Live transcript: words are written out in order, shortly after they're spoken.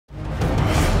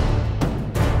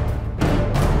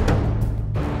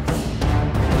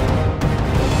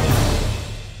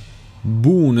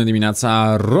Bună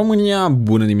dimineața România,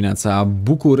 bună dimineața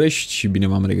București și bine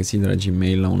v-am regăsit, dragii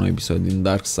mei, la un nou episod din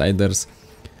Darksiders.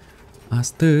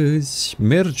 Astăzi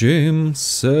mergem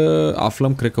să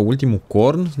aflăm, cred că, ultimul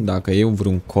corn, dacă e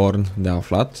vreun corn de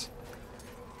aflat.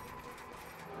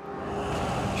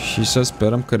 Și să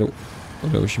sperăm că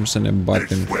reușim să ne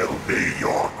batem.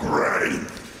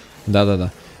 Da.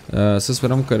 Să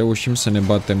sperăm că reușim să ne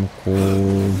batem cu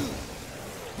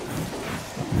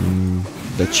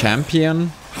The Champion.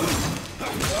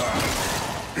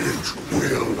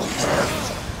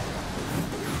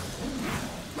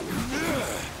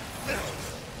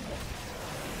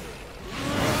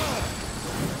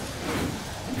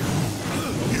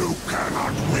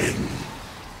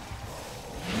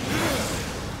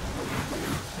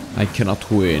 I cannot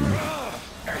win.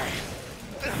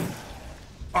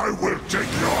 I will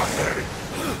take your head.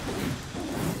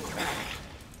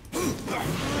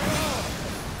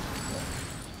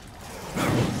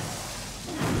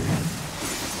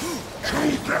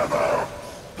 Together.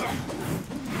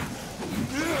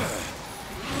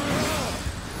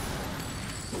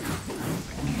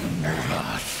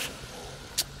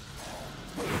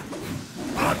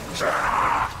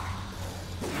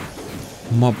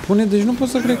 Mă pune, deci nu pot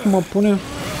să cred că mă pune.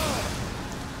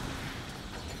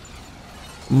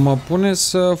 Mă pune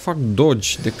să fac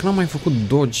dodge. De când am mai făcut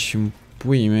dodge în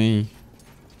puii mei?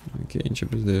 Ok,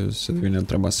 începe să devine o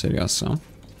treabă serioasă.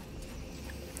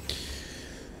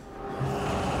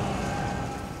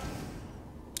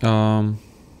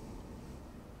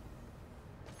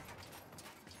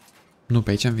 Nu,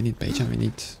 pe aici am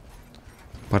venit,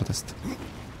 Partea asta.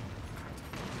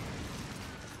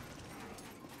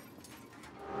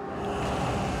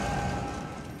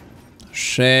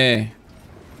 She.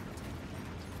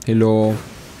 Hello.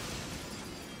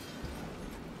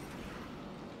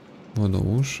 Văd o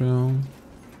ușă.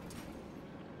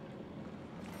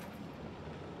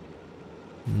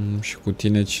 Și cu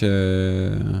tine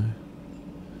ce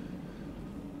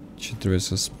trebuie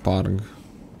să sparg?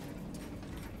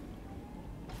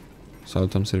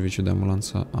 Salutăm serviciul de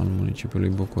ambulanță al municipiului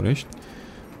București.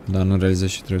 Dar nu realizez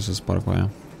și trebuie să sparg cu aia.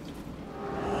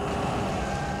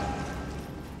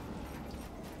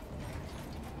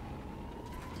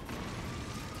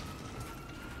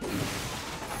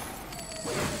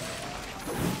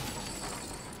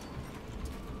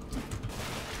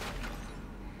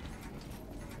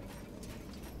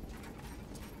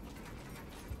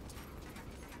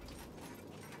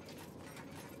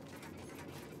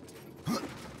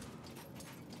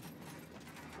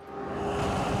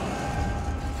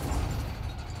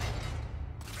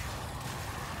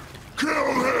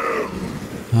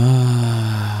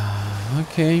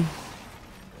 Okay.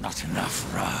 Not enough,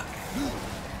 Ra.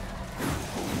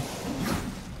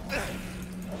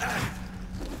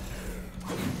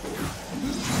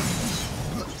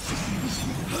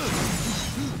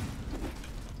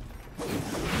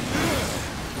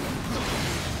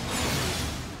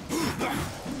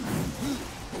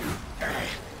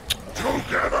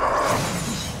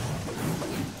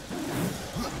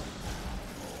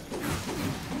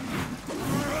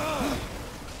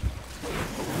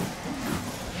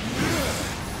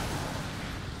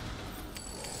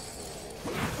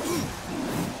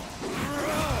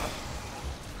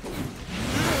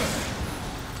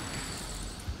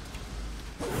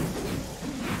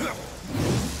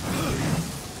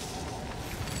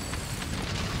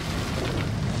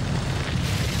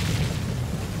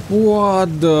 What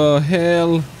the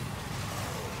hell?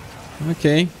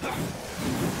 Okay.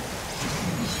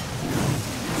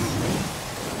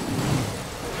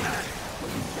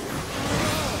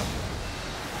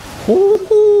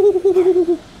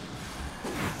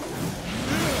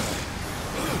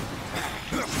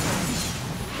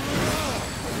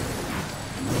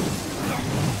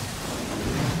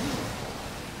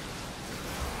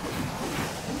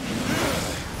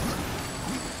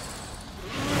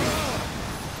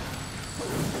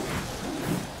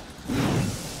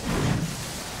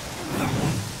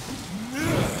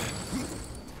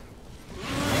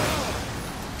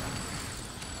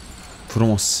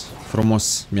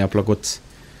 Frumos, mi-a plăcut.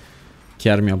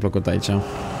 Chiar mi-a plăcut aici.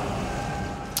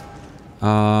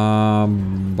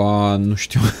 Ba, nu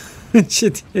știu. Ce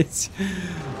direcție?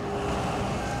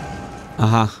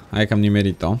 Aha, hai că am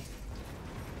nimerit-o.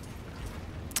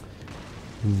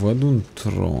 Văd un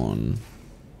tron.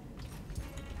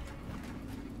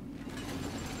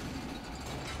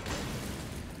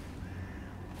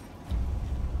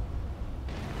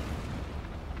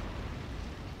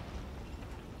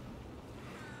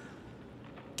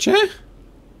 Ce?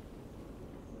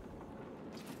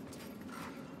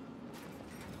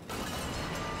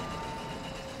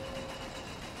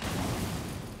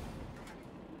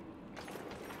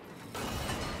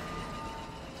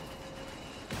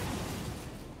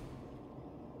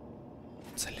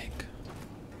 Înțeleg.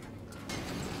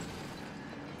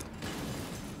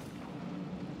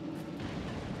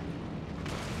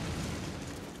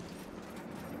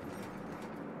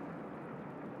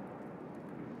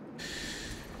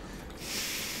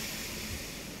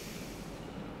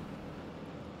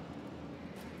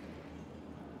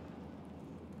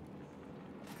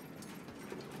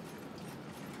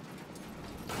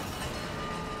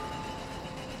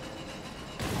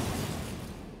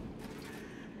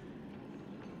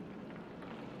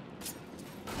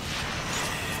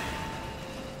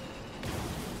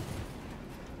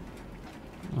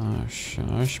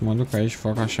 Așa, și mă duc aici și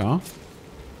fac așa.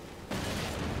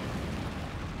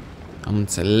 Am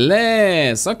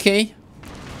înțeles, ok.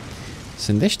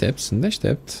 Sunt deștept, sunt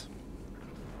deștept.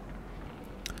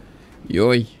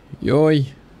 Ioi,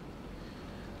 ioi.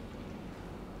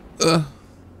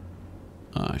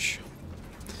 Așa.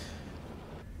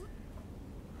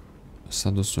 S-a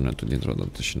dus sunetul dintr-o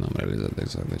dată și n-am realizat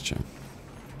exact de ce.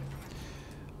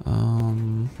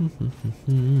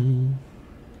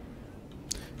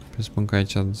 Presupun că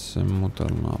aici se mută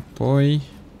înapoi.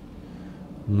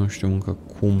 Nu știu încă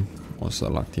cum o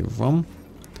să-l activăm.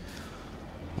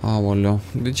 Aoleu,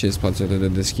 de ce e spațiul de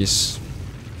deschis?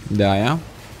 De aia?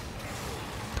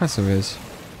 Ca să vezi.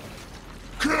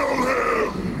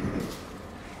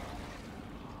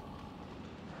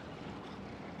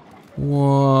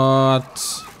 What?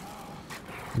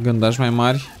 Gândași mai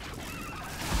mari?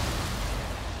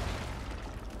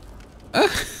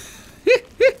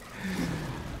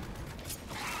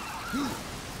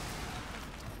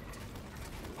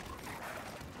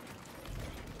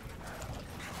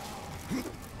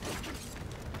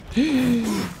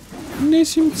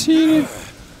 Nesimțire.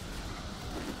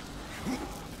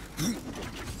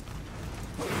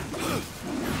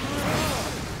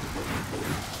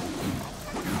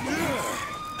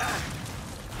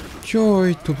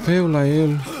 Ce-oi tupeu la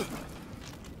el?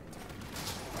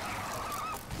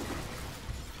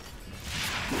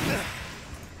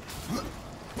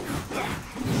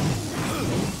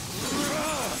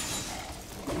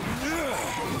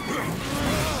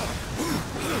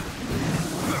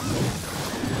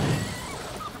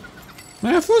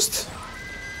 Mai a fost?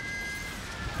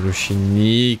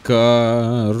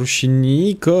 Rușinică,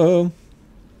 rușinică.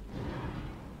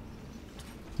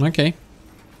 Ok.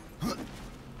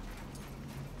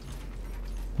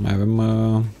 Mai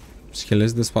avem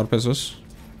scheleți de spart pe sus?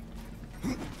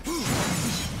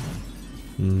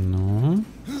 Nu.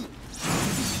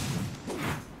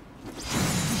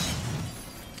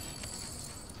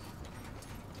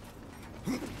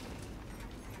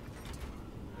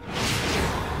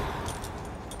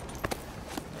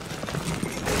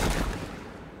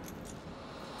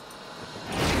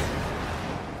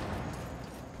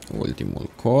 Ultimul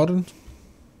corn.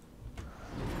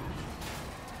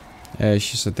 E,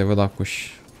 și să te văd acuș.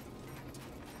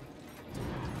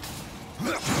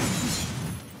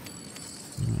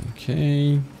 Ok.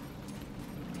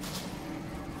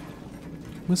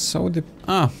 Mă, s-aude...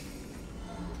 Ah!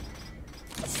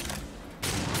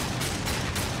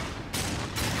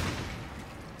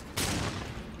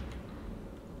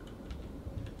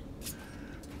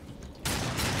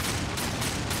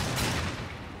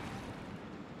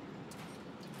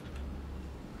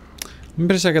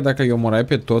 Impresia că dacă îi omorai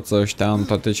pe toți ăștia în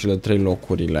toate cele 3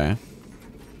 locurile,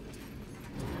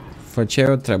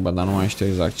 făceai o treabă, dar nu mai știu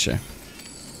exact ce.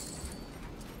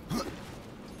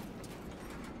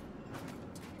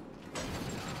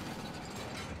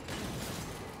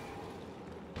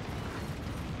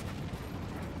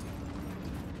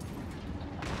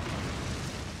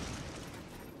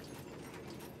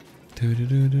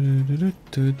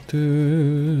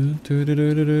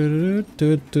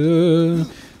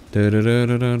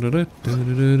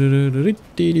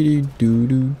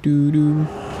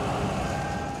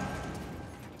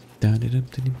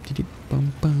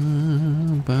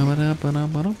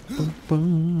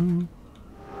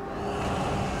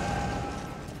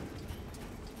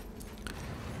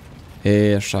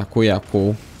 E, așa, cu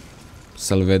iacu.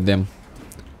 Să-l vedem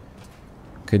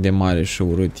cât de mare și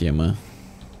urât e, mă.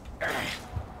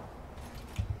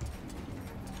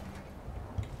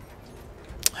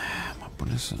 Mă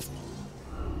pune să...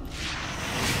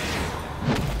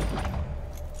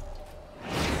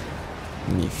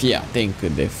 Fii atent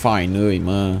cât de fain îi,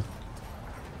 mă.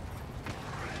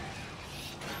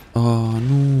 Oh,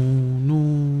 nu,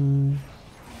 nu.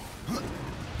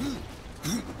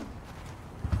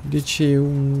 De ce e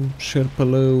un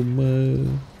șerpălău, mă?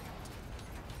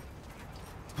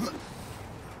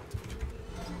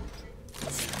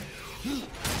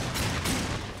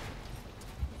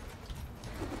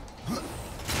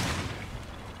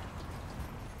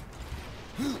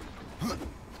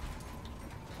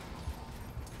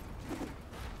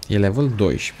 E level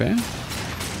 12.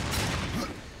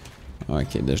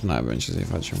 Ok, deci nu avem ce să-i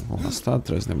facem cu asta.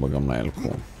 Trebuie să ne băgăm la el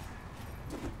cu...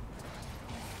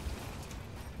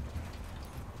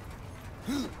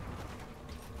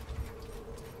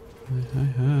 Hai.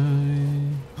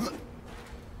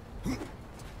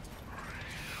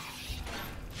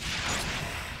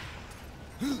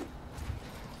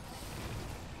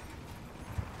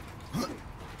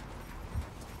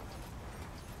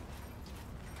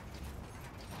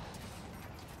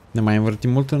 Ne mai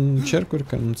învârtim mult în cercuri,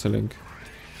 că nu înțeleg.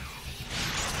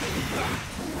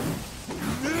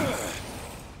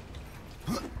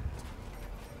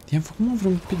 I-am făcut, mă,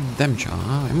 vreun pic damage.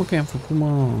 Hai, mă, că i-am făcut,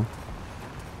 mă...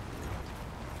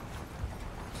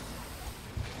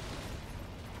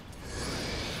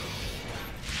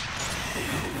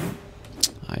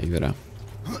 Hai, grea.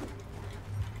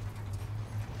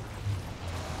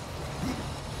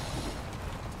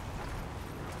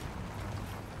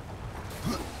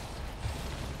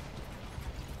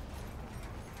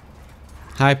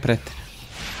 Hai, prietene.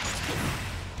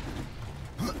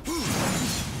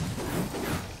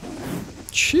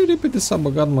 Ce repede s-a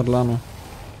băgat mărlanul.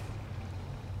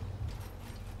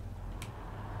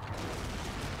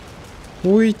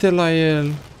 Uite la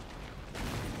el.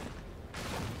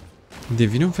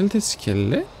 Devine un fel de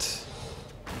schelet?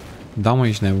 Da, mă,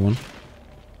 ești nebun.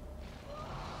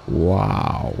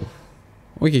 Wow.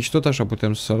 Ok, și tot așa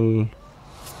putem să-l...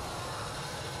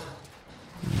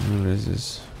 Nu le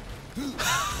zis.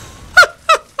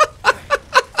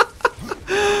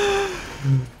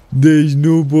 Deci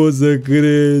nu pot să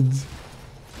cred.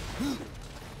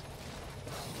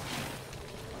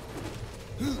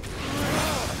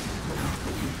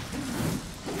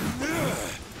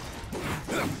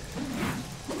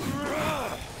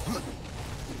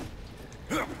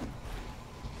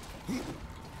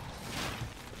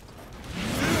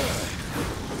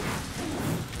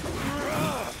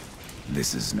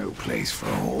 This is no place for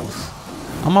a horse.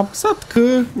 Am apăsat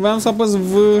că vreau să apăs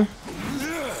V.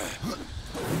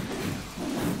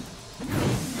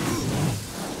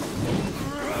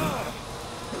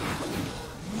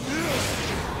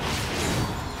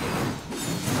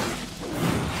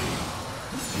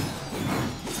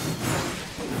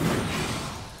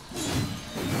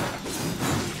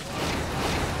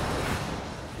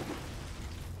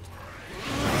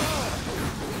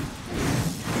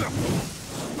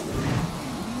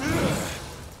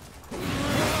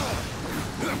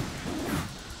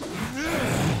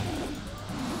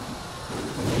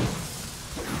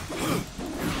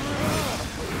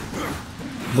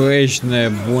 Bă, ești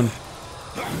nebun.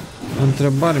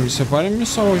 Întrebare, mi se pare mie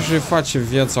sau își reface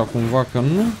viața cumva, că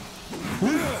nu?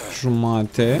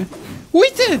 Jumate.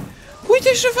 Uite! Uite,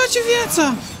 își reface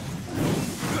viața!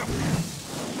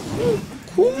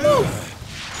 Cum, mă?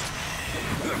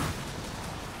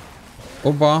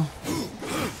 Oba.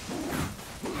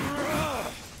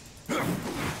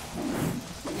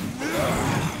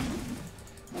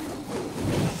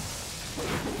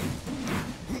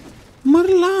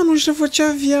 Mărlanul își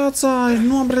refăcea viața.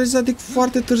 Nu am realizat decât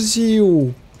foarte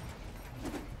târziu.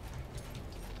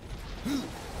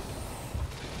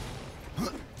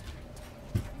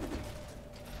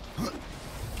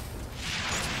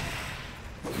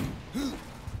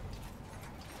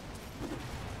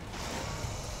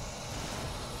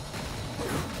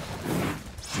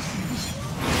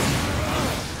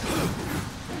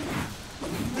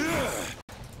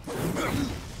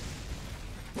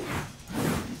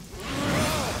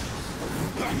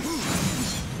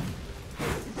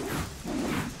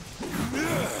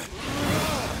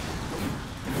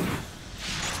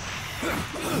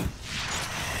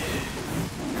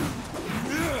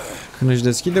 Când își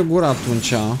deschide gura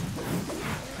atunci... Am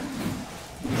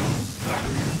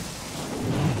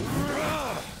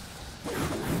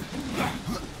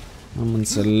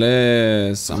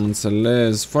înțeles, am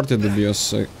înțeles. Foarte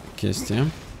dubios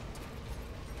chestie.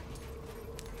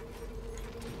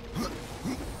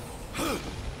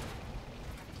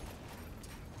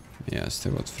 Ia să te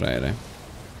văd, fraiere.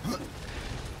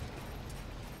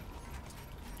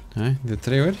 Hai, de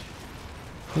 3 ori?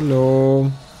 Hello!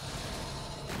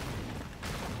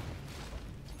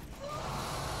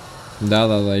 Da,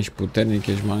 da, da, ești puternic,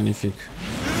 ești magnific.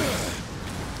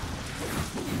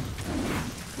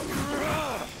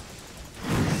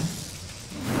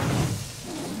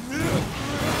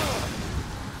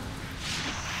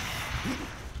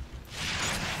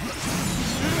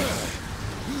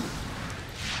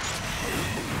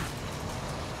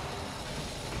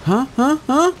 Ha? Ha?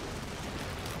 Ha?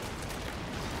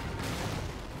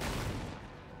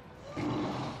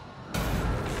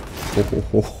 Ho,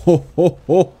 ho, ho, ho,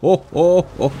 ho, ho, ho,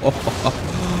 ho, ho.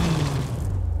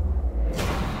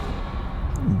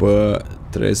 Bă,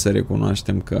 trebuie să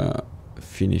recunoaștem că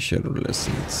finisher-urile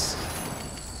sunt...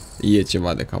 E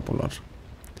ceva de capul lor.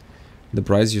 The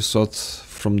prize you sought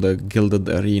from the gilded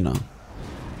arena.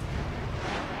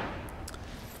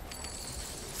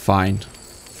 Fine.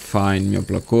 Fine, mi-a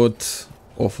plăcut.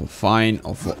 Of fine,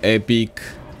 of epic.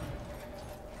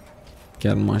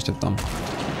 Chiar nu mă așteptam.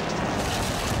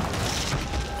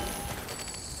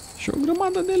 Și o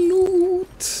grămadă de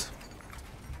loot.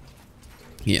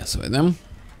 Ia să vedem.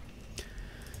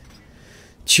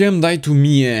 Ce îmi dai tu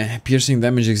mie? Piercing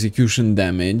damage, execution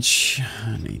damage.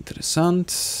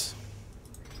 Neinteresant.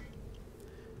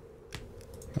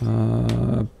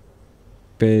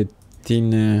 Pe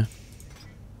tine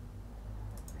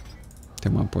te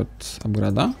mai pot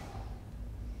upgrada?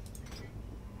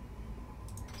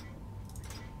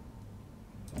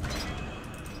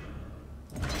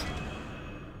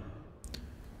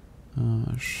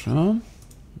 Așa.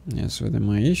 Ia să vedem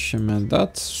aici ce mi-a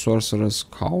dat. Sorcerer's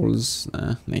Cowls,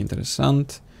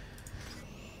 neinteresant.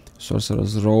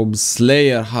 Sorcerer's Robes,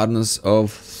 Slayer Harness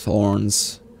of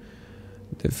Thorns.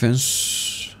 Defense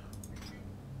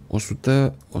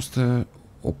 100,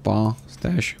 opa,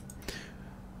 stai așa.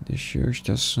 Deși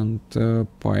ăștia sunt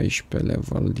 14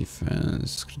 level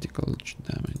defense, critical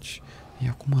damage.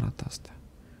 Ia cum arată astea?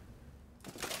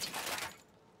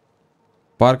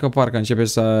 Parcă începe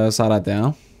să arate,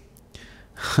 a?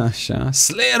 Așa.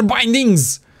 Slayer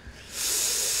Bindings!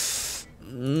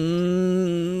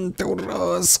 Te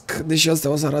urăsc. Deși astea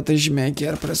o să arate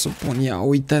șmecher, presupun. Ia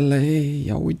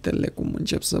uite-le cum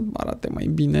încep să arate mai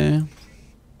bine.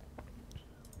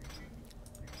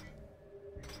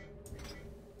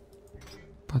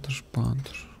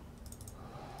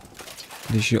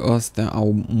 Deși astea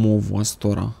au movul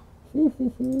ăstora.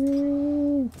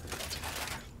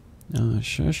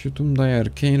 Așa, și tu îmi dai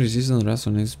arcane, resistance,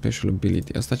 resonance, special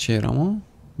ability. Asta ce era, mă?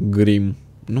 Grim.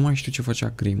 Nu mai știu ce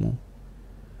făcea Grimul.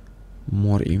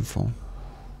 More info.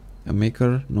 A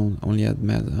maker, no, only add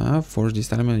mad. Forge this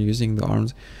element using the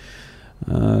arms.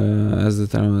 As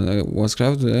the element was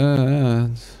crafted.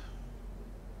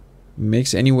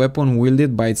 Makes any weapon wielded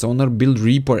by its owner build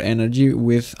reaper energy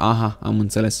with... Aha, am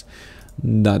înțeles.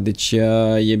 Da, deci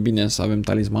e bine să avem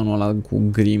talismanul ăla cu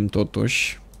Grim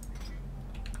totuși.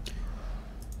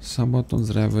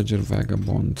 Sabaton's Ravager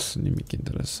Vagabond, nimic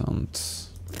interesant.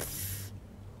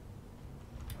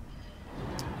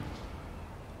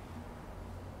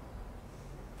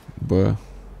 Bă,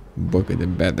 cât de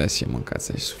badass e,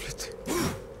 mâncați aici suflet.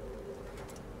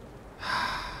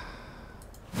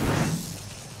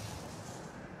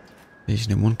 Ești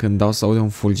nebun când dau să aude un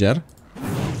fulger?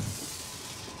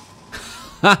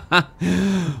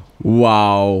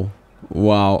 Wow.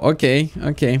 Ok.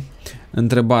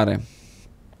 Întrebare.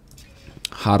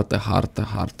 Hartă.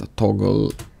 Toggle.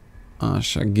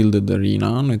 Așa, Gilded Arena.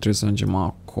 Noi trebuie să mergem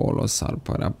acolo, s-ar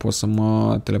părea. Pot să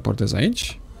mă teleportez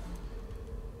aici?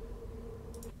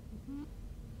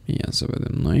 Ia să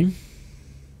vedem noi.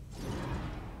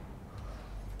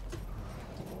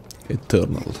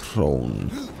 Eternal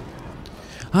Throne.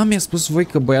 Mi-a spus voi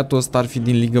că băiatul ăsta ar fi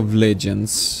din League of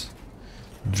Legends.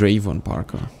 Draven,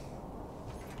 parcă.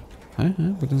 Hai,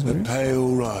 putem să vorbim? The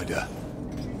Pale Rider,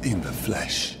 in the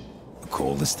flesh.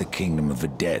 Call this the kingdom of the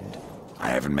dead. I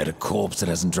haven't met a corpse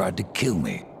that hasn't tried to kill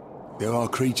me. There are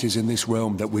creatures in this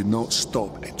realm that will not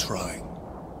stop at trying.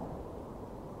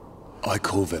 I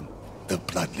call them the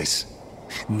Bloodless.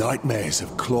 Nightmares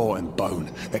of claw and bone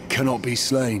that cannot be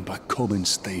slain by common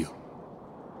steel.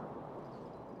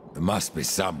 There must be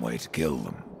some way to kill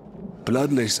them.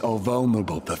 Bloodless are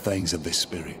vulnerable to things of the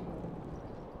spirit.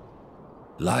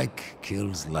 Like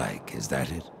kills like, is that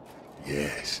it?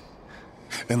 Yes.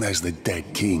 And as the dead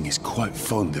king is quite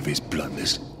fond of his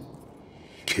bloodless,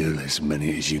 kill as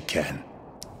many as you can.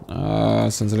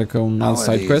 Să înțeleg că un alt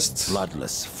side quest.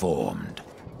 Bloodless formed.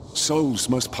 Souls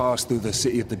must pass through the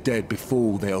city of the dead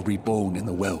before they are reborn in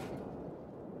the well.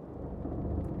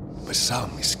 But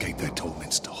some escape their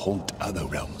torments to haunt other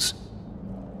realms.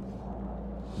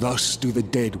 Thus do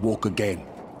the dead walk again,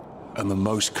 and the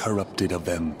most corrupted of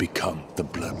them become the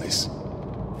bloodless.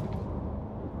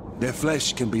 Their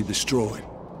flesh can be destroyed,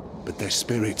 but their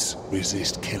spirits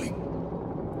resist killing.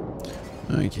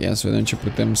 Ok, ia să vedem ce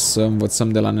putem să învățăm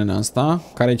de la nenea asta.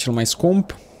 Care e cel mai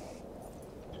scump?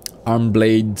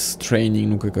 Armblade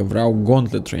Training, nu cred că vreau.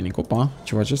 Gauntlet Training, opa.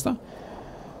 Ce face asta?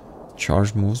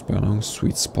 Charge moves by along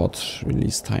sweet spot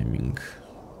release timing.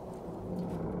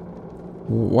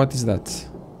 What is that?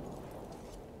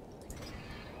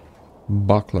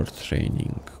 Buckler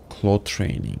Training, Claw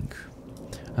Training.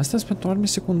 Astea sunt pentru arme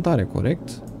secundare,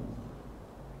 corect?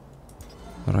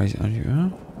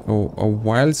 A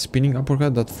wild spinning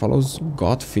uppercut that follows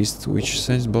God Fist, which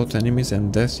sends both enemies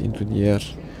and death into the air.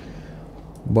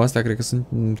 Bă, astea cred că sunt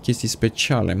chestii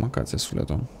speciale, măcați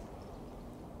sufletul.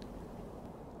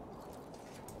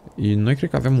 Noi cred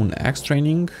că avem un axe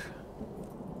training.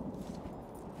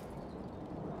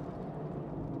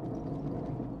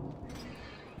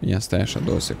 Ia stai așa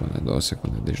 2 secunde, 2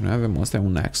 secunde. Deci noi avem, ăsta e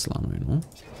un axe la noi, nu?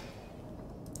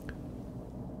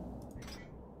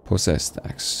 Possessed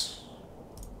axe.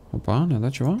 Opa, ne-a dat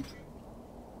ceva?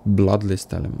 Bloodless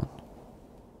element.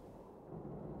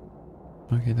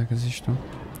 Ok, dacă zici tu.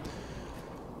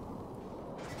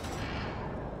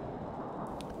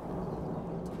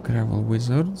 Gravel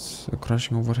wizards. A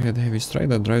crushing overhead heavy strike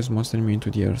that drives most enemy into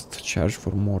the earth. Charge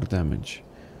for more damage.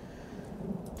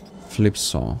 Flip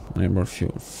saw. Enable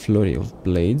flurry of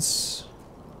blades.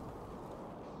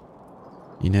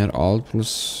 Iner alt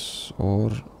plus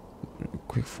or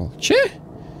quick fall. Ce?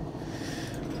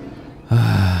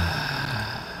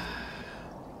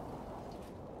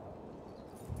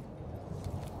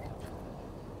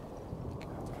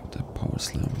 The power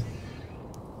slam.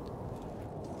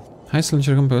 Hai să-l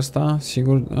încercăm pe ăsta,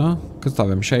 sigur. Cât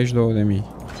avem? 62.000.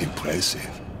 Impressive.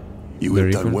 You have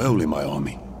done well in my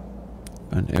army.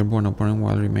 An airborne opponent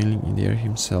while remaining in the air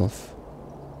himself.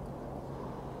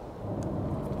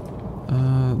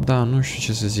 Da, nu știu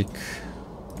ce să zic.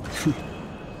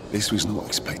 This was not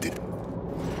expected.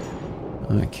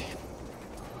 Ok.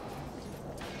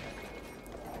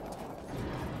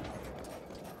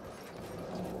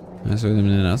 Hai să vedem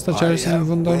din asta ce are să ne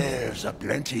vândă. There's a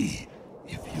plenty.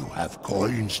 If you have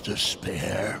coins to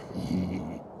spare,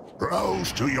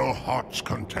 browse to your heart's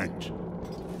content.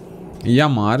 Ia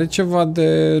mare ceva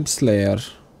de Slayer.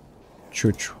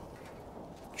 Ciuciu.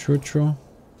 Ciuciu.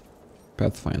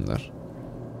 Pathfinder.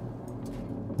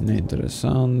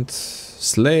 Neinteresant.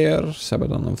 Slayer.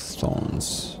 Sabaton of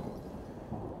Stones.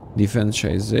 Defense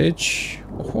 60.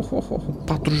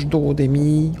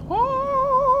 42.000.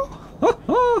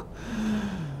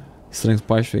 Strength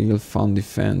 14, Eagle Found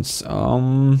Defense.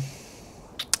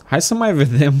 Hai să mai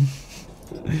vedem.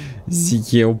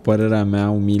 Zic eu, părerea mea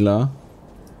umilă.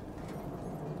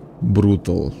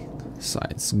 Brutal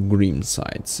sights, grim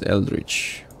sights, Eldritch.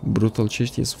 Brutal ce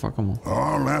știe să facă, mă?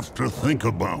 I'll have to think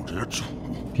about it.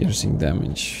 Piercing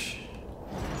damage.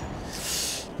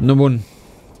 Nu, bun.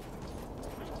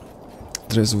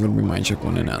 Trebuie să vorbim aici cu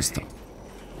nenea asta.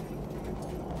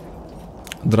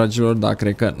 Dragilor, da,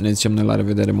 cred că ne zicem noi la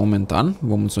revedere momentan.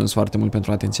 Vă mulțumesc foarte mult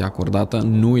pentru atenția acordată.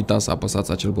 Nu uitați să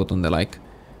apăsați acel buton de like.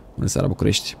 Bună seara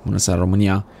București, bună seara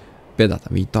România. Pe data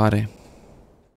viitoare.